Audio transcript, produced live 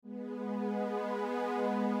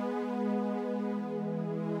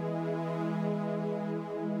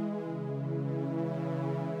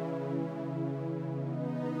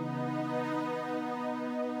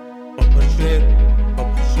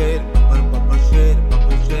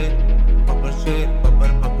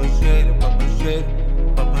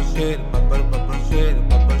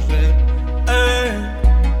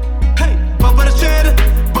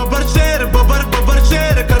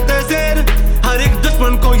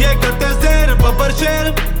ये करते शेर बब्बर शेर,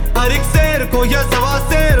 हर एक शेर को ये सवा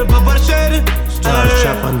शेर बब्बर शेर।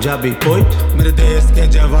 शाह पंजाबी पोइट। मेरे देश के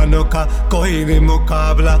जवानों का कोई नहीं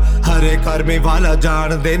मुकाबला, हर एक आर्मी वाला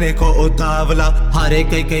जान देने को उतावला। हर एक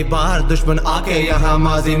कई बार दुश्मन आके यहाँ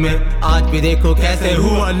माजी में, आज भी देखो कैसे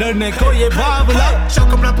हुआ लड़ने को ये बावला।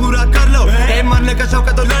 शौक अपना पूरा कर लो, ए मरने का शौक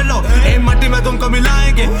है तो लड़ लो, ए मट्टी में तुमको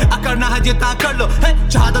मिलाएंगे, करना है जितना कर लो।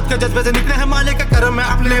 शहादत के जज्बे से निकले हैं मालिक का करम है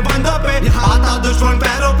अपने बंदों पे, आता दुश्मन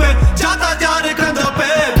पैरों पे जाता जा रहे कंधों पे।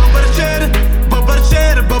 बब्बर शेर बब्बर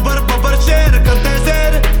शेर बब्बर बब्बर शेर करते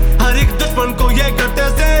शेर, हर एक दुश्मन को ये करते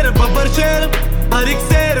शेर बब्बर शेर, हर एक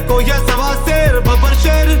शेर को ये सवा शेर बब्बर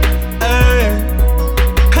शेर।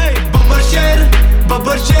 बब्बर शेर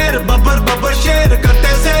बब्बर शेर बब्बर बब्बर शेर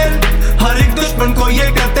करते शेर, हर एक दुश्मन को ये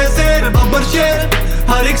करते शेर बब्बर शेर,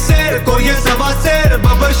 हर एक शेर को ये सवा शेर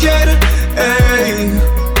बब्बर शेर।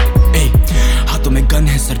 हाथों में गन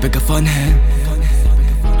है, सर पे कफन है,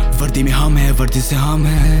 वर्दी में हम है, वर्दी से हम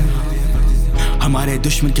है। हमारे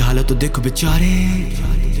दुश्मन की हालत तो देखो बेचारे,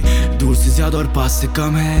 दूर से ज्यादा और पास से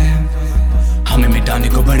कम है। हमें मिटाने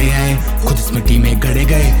को बड़े आए, खुद इस मिट्टी में गड़े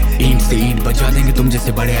गए, ईंट से ईंट बचा देंगे। तुम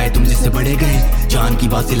जैसे बड़े आए, तुम जैसे बड़े गए, जान की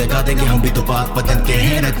बाजी लगा देंगे। हम भी तो पाक पतन के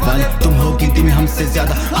हैं रखवाले, तुम हो गिनती में हमसे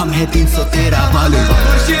ज्यादा, हम है 313 वाले।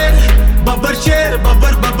 बब्बर शेर बब्बर शेर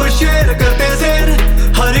बब्बर बब्बर शेर करते शेर,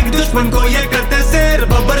 हर एक दुश्मन को ये करते शेर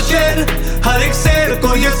बब्बर शेर, हर एक शेर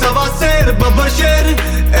को ये सवा शेर बब्बर शेर।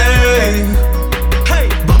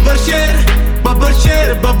 बब्बर शेर बब्बर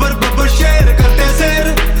शेर बब्बर बब्बर शेर करते शेर,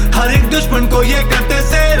 हर एक दुश्मन को ये करते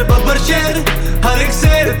शेर बब्बर शेर, हर एक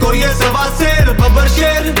शेर को ये सवा शेर बब्बर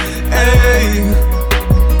शेर।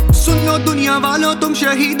 सुनो दुनिया वालों, तुम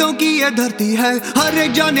शहीदों की ये धरती है, हर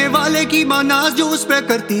एक जाने वाले की मानाज जो उस पे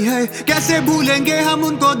करती है। कैसे भूलेंगे हम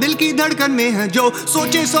उनको, दिल की धड़कन में है जो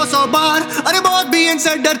सोचे 100 बार, अरे बहुत भी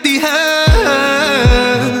इनसे डरती है।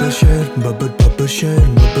 बब्बर शेर बब्बर बब्बर शेर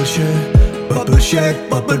बब्बर शेर बब्बर शेर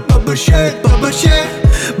बब्बर बब्बर शेर बब्बर शेर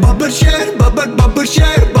बब्बर शेर बब्बर बब्बर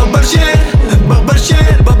शेर बब्बर शेर बब्बर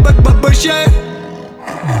शेर बब्बर बब्बर शेर।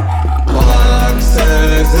 पाक से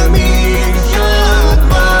ज़मीं